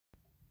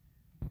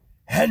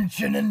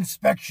Henshin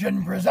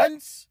Inspection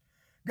presents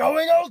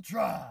Going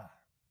Ultra.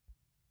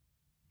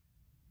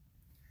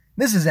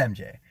 This is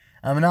MJ.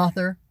 I'm an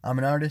author, I'm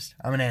an artist,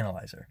 I'm an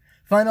analyzer.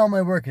 Find all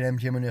my work at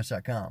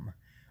mjmunoz.com.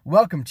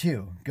 Welcome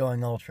to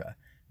Going Ultra.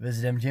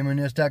 Visit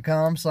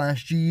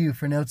mjmunoz.com/GU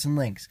for notes and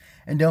links.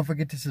 And don't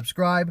forget to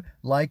subscribe,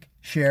 like,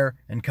 share,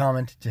 and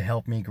comment to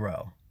help me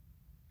grow.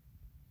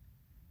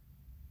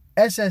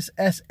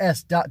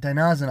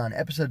 SSSS.Dynazenon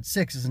Episode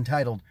 6 is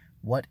entitled,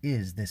 What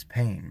is This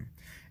Pain?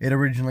 It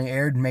originally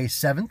aired May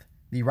 7th.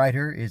 The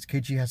writer is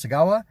Keiichi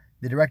Hasegawa.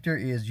 The director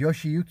is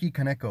Yoshiyuki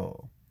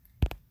Kaneko.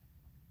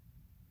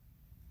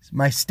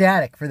 My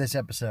static for this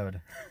episode.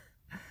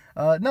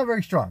 Not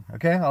very strong,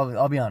 okay?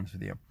 I'll be honest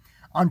with you.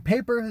 On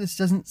paper, this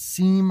doesn't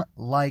seem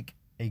like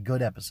a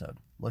good episode.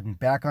 Looking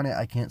back on it,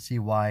 I can't see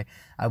why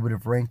I would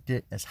have ranked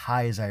it as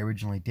high as I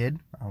originally did.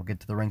 I'll get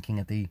to the ranking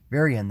at the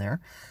very end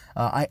there.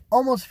 I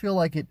almost feel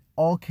like it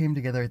all came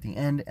together at the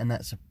end, and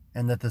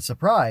that the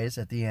surprise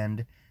at the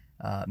end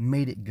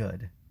made it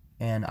good.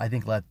 And I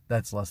think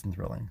that's less than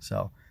thrilling.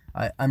 So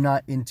I'm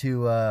not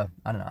into,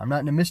 I'm not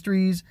into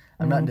mysteries.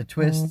 I'm not into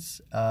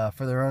twists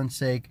for their own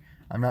sake.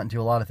 I'm not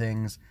into a lot of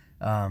things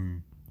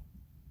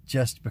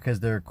just because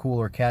they're cool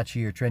or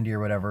catchy or trendy or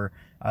whatever.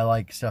 I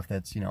like stuff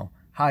that's,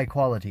 high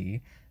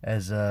quality,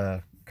 as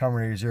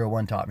Comrade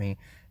 01 taught me.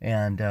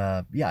 And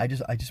I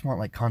just want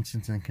like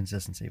constancy and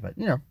consistency. But,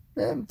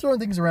 throwing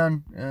things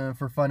around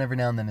for fun every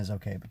now and then is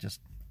okay. But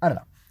just, I don't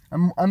know.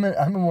 I'm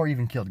a more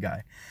even-keeled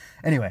guy.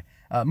 Anyway,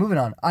 moving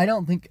on. I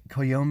don't think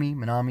Koyomi,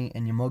 Minami,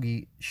 and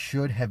Yomogi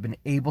should have been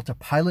able to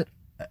pilot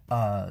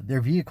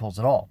their vehicles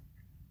at all.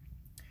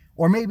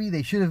 Or maybe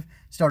they should have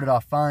started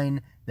off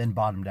fine, then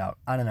bottomed out.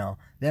 I don't know.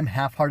 Them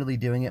half-heartedly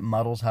doing it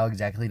muddles how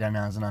exactly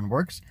Dynazenon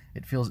works.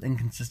 It feels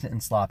inconsistent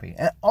and sloppy.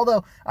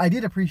 Although, I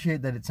did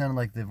appreciate that it sounded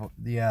like the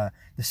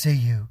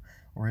Seiyu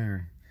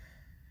were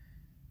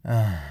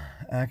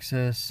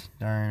Access,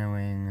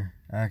 Dynawing,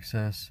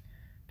 Access,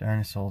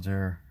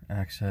 Dynasoldier,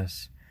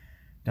 Access,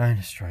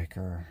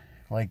 Dynastriker.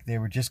 Like, they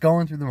were just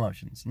going through the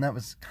motions, and that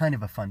was kind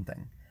of a fun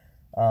thing.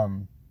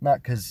 It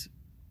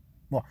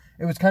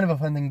was kind of a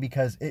fun thing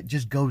because it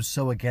just goes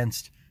so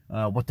against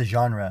what the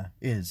genre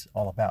is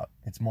all about.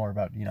 It's more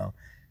about,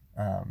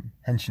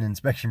 Henshin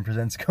Inspection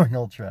presents Going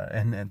Ultra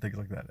and things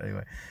like that.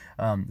 Anyway,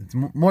 it's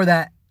more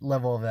that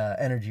level of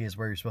energy is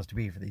where you're supposed to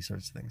be for these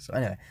sorts of things. So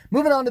anyway,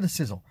 moving on to the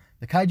sizzle.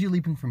 The kaiju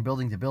leaping from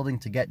building to building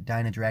to get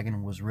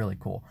Dynadragon was really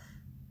cool.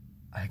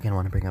 I again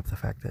want to bring up the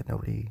fact that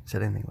nobody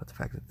said anything about the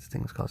fact that this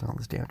thing was causing all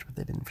this damage, but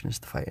they didn't finish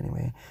the fight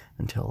anyway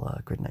until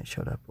Grid Knight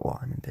showed up. Well,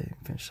 they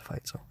didn't finish the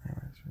fight, so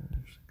anyway.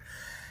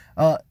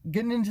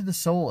 Getting into the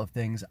soul of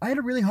things, I had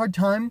a really hard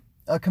time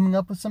coming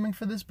up with something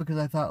for this because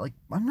I thought,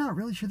 I'm not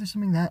really sure there's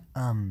something that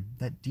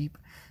deep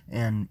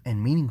and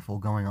meaningful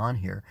going on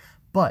here.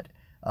 But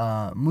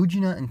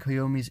Mujina and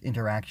Koyomi's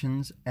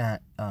interactions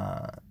at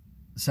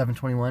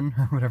 721,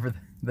 or whatever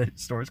the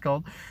store is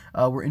called,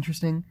 were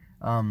interesting.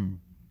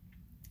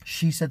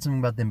 She said something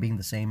about them being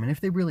the same, and if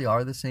they really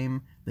are the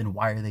same, then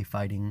why are they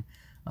fighting?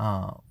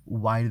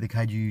 Why do the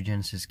kaiju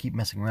eugenicists keep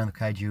messing around with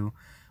kaiju?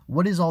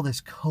 What is all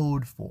this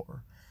code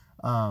for?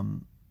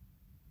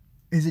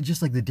 Is it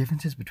just like the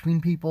differences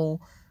between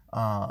people?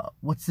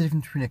 What's the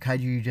difference between a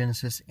kaiju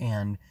eugenicist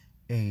and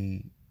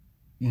a,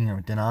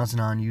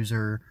 Dynazenon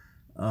user,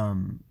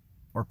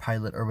 or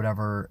pilot or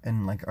whatever?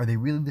 And are they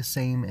really the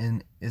same?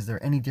 And is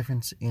there any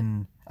difference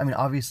in,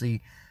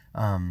 obviously,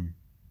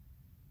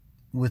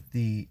 with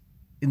the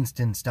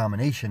instance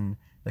domination,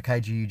 the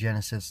kaiju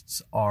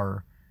eugenicists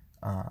are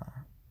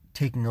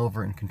taking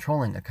over and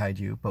controlling a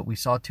kaiju, but we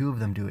saw two of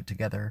them do it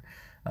together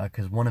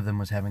because one of them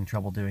was having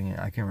trouble doing it.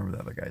 I can't remember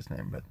the other guy's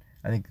name, but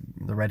I think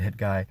the redhead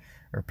guy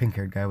or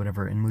pink-haired guy,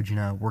 whatever, and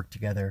Mujina worked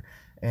together.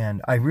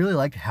 And I really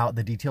liked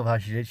the detail of how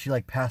she did it. She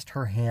passed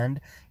her hand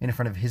in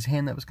front of his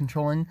hand that was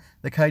controlling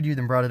the kaiju,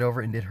 then brought it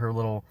over and did her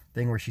little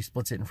thing where she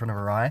splits it in front of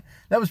her eye.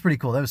 That was pretty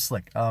cool. That was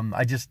slick.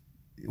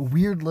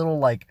 Weird little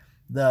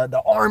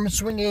the arm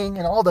swinging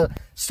and all the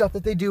stuff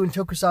that they do in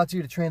Tokusatsu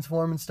to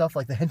transform and stuff,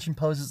 like the henshin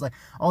poses,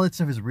 all that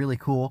stuff is really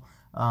cool.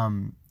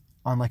 On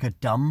a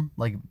dumb,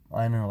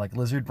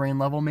 lizard brain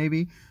level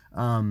maybe.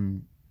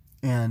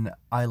 And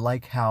I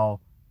like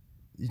how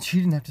she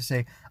didn't have to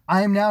say,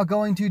 I am now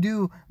going to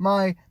do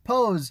my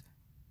pose,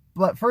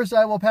 but first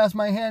I will pass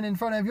my hand in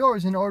front of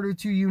yours in order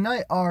to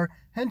unite our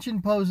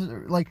henshin poses,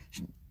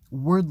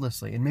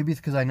 wordlessly. And maybe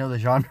it's because I know the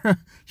genre.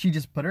 She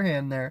just put her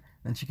hand there,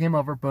 and she came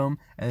over, boom,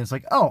 and it's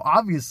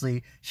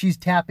obviously she's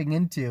tapping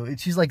into,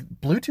 she's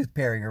Bluetooth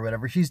pairing or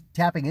whatever, she's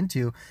tapping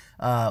into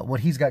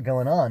what he's got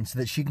going on so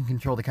that she can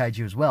control the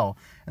kaiju as well,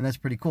 and that's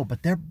pretty cool.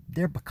 But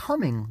they're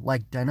becoming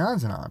like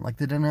Dynazenon, like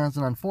the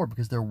Dynazenon 4,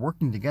 because they're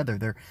working together,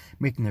 they're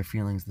making their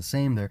feelings the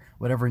same, they're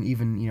whatever, and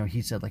even,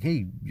 he said,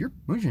 hey, your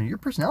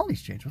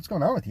personality's changed, what's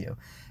going on with you?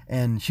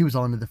 And she was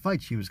all into the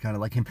fight, she was kind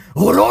of like him,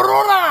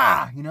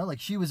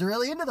 she was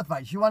really into the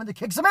fight, she wanted to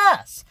kick some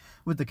ass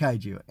with the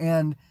kaiju,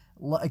 and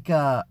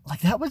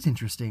that was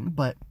interesting.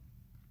 But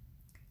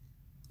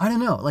I don't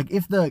know,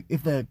 if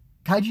the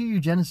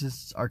Kaiju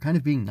eugenicists are kind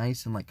of being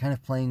nice and like kind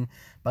of playing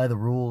by the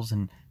rules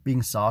and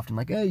being soft and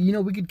like, hey, you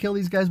know, we could kill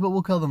these guys, but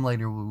we'll kill them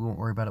later. We won't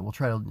worry about it. We'll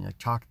try to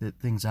talk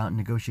things out and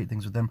negotiate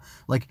things with them.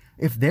 Like,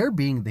 if they're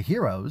being the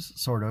heroes,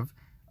 sort of,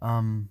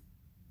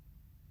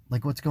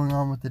 like, what's going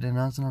on with the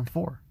Dinazenon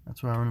 4?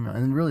 That's what I want to know.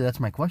 And really, that's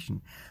my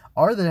question.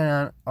 Are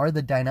the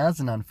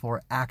Dinazenon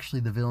 4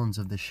 actually the villains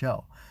of this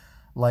show?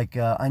 Like,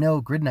 I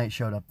know Grid Knight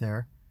showed up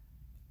there.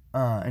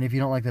 And if you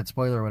don't like that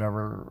spoiler or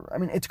whatever, I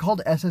mean, it's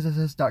called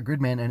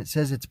SSSS.Gridman, and it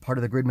says it's part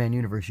of the Gridman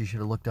universe. You should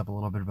have looked up a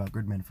little bit about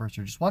Gridman first,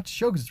 or just watch the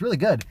show because it's really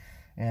good.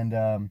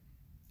 And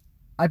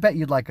I bet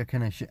you'd like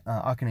Akane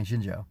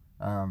Shinjo.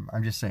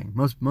 I'm just saying.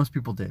 Most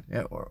people did.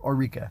 Or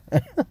Rika.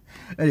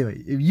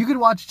 Anyway, if you could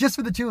watch just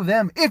for the two of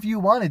them if you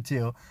wanted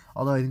to.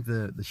 Although I think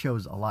the show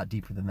is a lot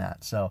deeper than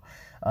that. So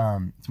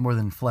it's more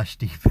than flesh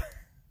deep.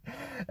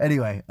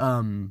 Anyway,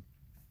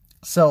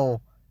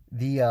 so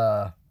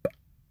the...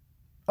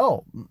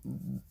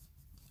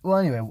 well,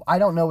 anyway, I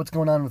don't know what's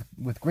going on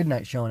with Grid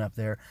Knight showing up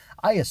there.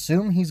 I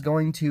assume he's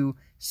going to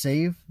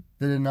save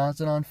the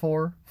Dinazenon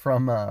 4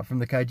 from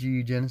the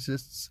Kaiju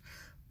eugenicists,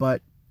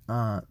 but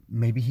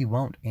maybe he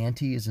won't.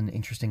 Anti is an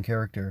interesting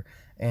character,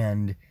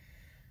 and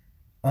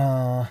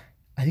I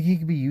think he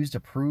could be used to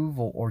prove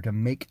or to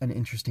make an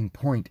interesting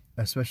point,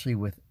 especially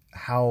with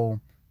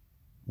how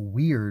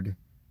weird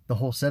the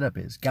whole setup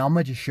is.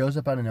 Galma just shows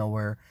up out of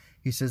nowhere.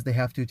 He says they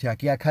have to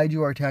attack. Yeah,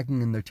 Kaiju are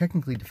attacking and they're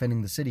technically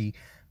defending the city,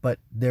 but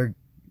they're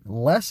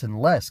less and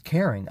less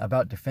caring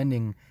about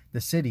defending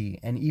the city.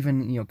 And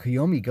even,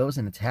 Kiyomi goes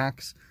and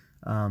attacks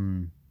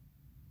an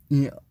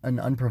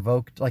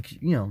unprovoked,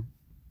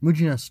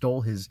 Mujina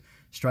stole his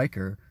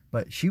striker,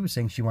 but she was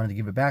saying she wanted to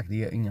give it back.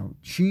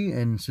 She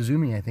and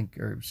Suzumi, I think,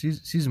 or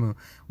Suzumu,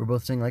 were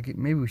both saying, like,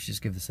 maybe we should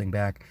just give this thing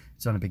back.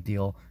 It's not a big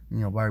deal.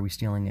 Why are we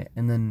stealing it?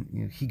 And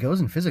then he goes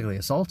and physically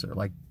assaults her.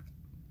 Like,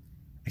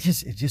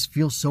 it just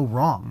feels so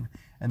wrong.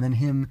 And then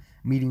him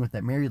meeting with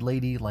that married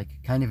lady, like,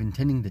 kind of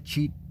intending to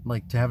cheat,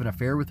 like, to have an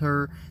affair with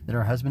her. Then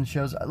her husband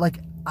shows. Like,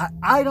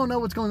 I don't know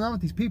what's going on with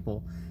these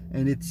people.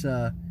 And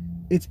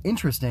it's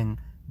interesting,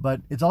 but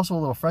it's also a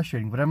little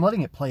frustrating. But I'm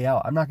letting it play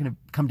out. I'm not going to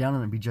come down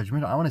on it and be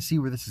judgmental. I want to see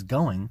where this is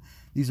going.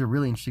 These are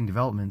really interesting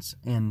developments.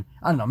 And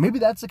I don't know, maybe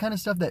that's the kind of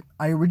stuff that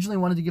I originally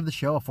wanted to give the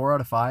show a 4 out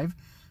of 5,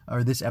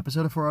 or this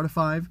episode a 4 out of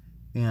 5.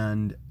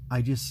 And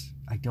I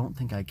don't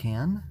think I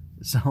can.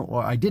 So,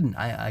 or I didn't.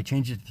 I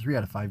changed it to 3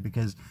 out of 5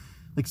 because,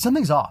 like,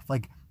 something's off.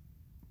 Like,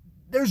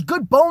 there's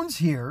good bones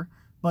here,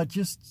 but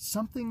just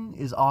something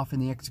is off in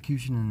the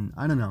execution. And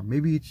I don't know.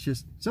 Maybe it's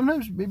just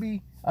sometimes.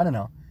 Maybe I don't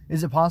know.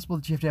 Is it possible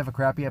that you have to have a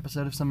crappy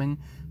episode of something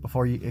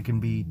before it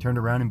can be turned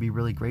around and be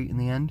really great in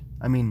the end?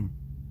 I mean,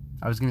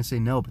 I was gonna say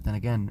no, but then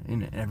again,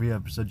 in every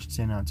episode should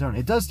stand on its own.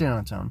 It does stand on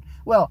its own.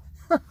 Well.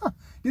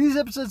 Do these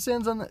episodes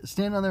stand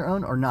on their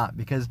own or not?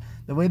 Because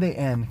the way they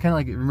end, kind of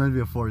like it reminds me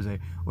of Forza,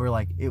 where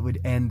like it would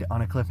end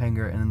on a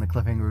cliffhanger and then the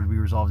cliffhanger would be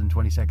resolved in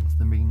 20 seconds at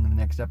the beginning of the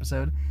next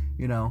episode.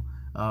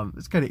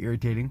 It's kind of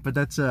irritating. But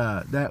that's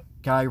that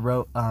guy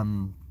wrote what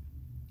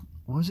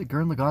was it?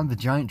 Gurren Lagann, the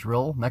giant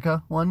drill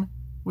mecha one.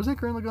 Was that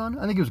Gurren Lagann?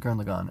 I think it was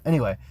Gurren Lagann.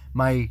 Anyway,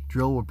 my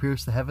drill will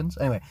pierce the heavens.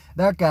 Anyway,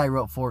 that guy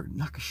wrote for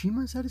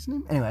Nakashima, is that his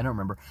name? Anyway, I don't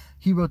remember.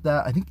 He wrote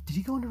that. I think, did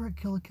he go into Red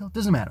Kill la Kill?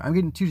 Doesn't matter. I'm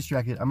getting too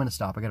distracted. I'm going to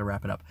stop. I got to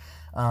wrap it up.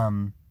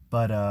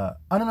 But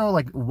I don't know,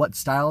 like, what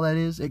style that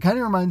is. It kind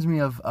of reminds me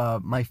of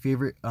my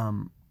favorite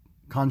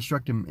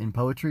construct in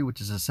poetry, which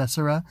is a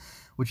caesura,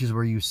 which is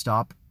where you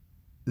stop.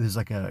 There's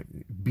like a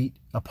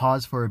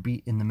pause for a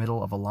beat in the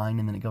middle of a line,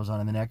 and then it goes on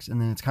in the next.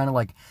 And then it's kind of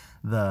like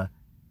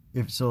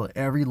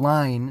every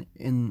line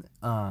in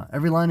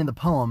the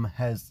poem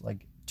has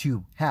like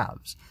 2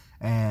 halves,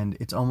 and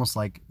it's almost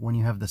like when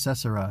you have the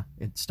caesura,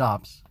 it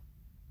stops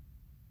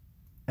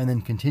and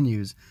then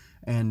continues,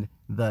 and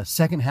the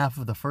second half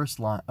of the first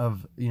line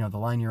of the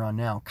line you're on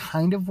now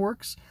kind of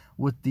works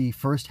with the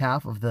first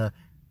half of the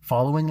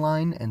following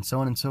line, and so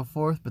on and so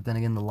forth. But then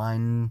again,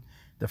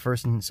 the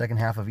first and second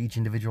half of each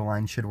individual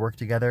line should work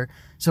together,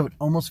 so it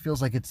almost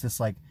feels like it's this,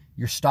 like,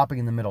 you're stopping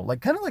in the middle,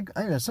 like kind of like,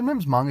 I don't know,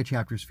 sometimes manga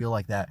chapters feel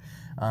like that.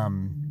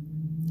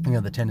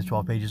 The 10 to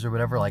 12 pages or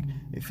whatever, like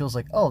it feels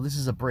like, oh, this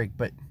is a break,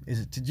 but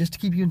is it just to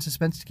keep you in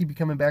suspense, to keep you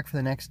coming back for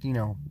the next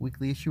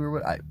weekly issue or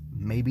what?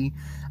 Maybe,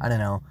 I don't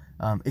know.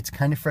 It's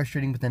kind of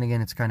frustrating, but then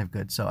again, it's kind of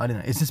good. So I don't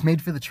know. Is this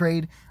made for the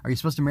trade? Are you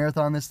supposed to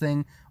marathon this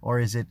thing, or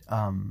is it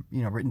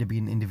written to be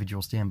an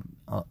individual stand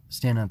on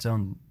its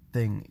own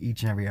thing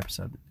each and every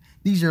episode?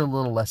 These are a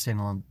little less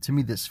standalone. To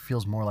me, this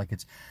feels more like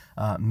it's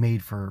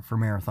made for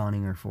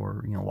marathoning or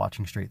for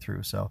watching straight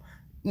through. So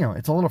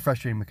it's a little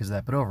frustrating because of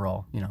that, but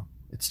overall,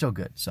 it's still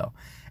good. So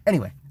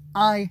anyway,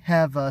 I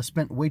have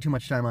spent way too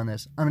much time on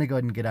this. I'm going to go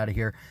ahead and get out of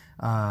here.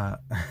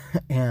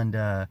 And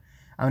I'm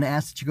going to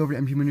ask that you go over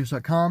to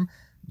mgmonews.com.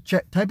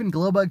 Type in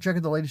Glowbug, check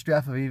out the latest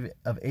draft of Ava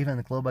and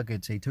the Glowbug.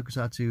 It's a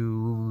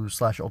tokusatsu /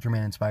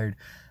 Ultraman inspired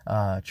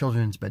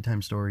children's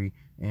bedtime story,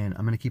 and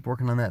I'm gonna keep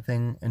working on that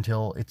thing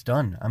until it's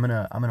done. I'm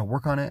gonna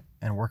work on it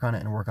and work on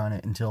it and work on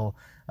it until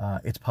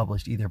it's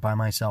published either by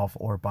myself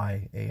or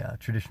by a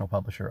traditional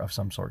publisher of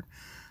some sort,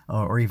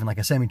 or even like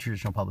a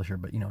semi-traditional publisher,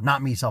 but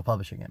not me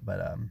self-publishing it. But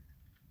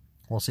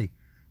we'll see.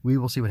 We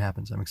will see what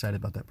happens. I'm excited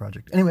about that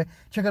project. Anyway,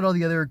 check out all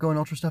the other Going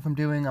Ultra stuff I'm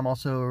doing. I'm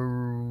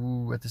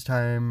also, at this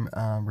time,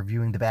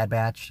 reviewing The Bad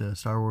Batch,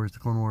 Star Wars, The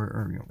Clone Wars,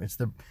 or, it's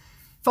the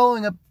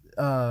following up,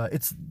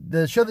 it's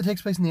the show that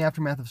takes place in the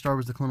aftermath of Star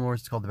Wars, The Clone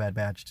Wars. It's called The Bad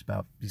Batch. It's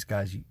about these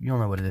guys. You'll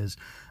know what it is.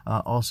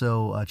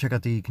 Also, check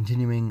out the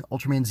continuing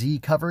Ultraman Z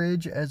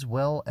coverage, as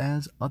well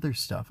as other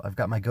stuff. I've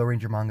got my Go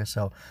Ranger manga,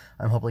 so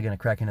I'm hopefully going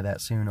to crack into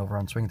that soon over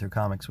on Swing Through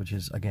Comics, which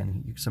is,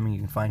 again, something you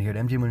can find here at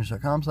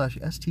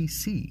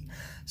mjmooners.com/STC.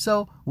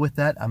 So, with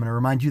that, I'm going to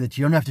remind you that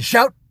you don't have to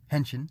shout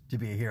Henshin to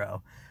be a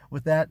hero.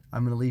 With that,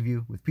 I'm going to leave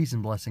you with peace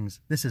and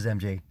blessings. This is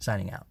MJ,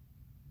 signing out.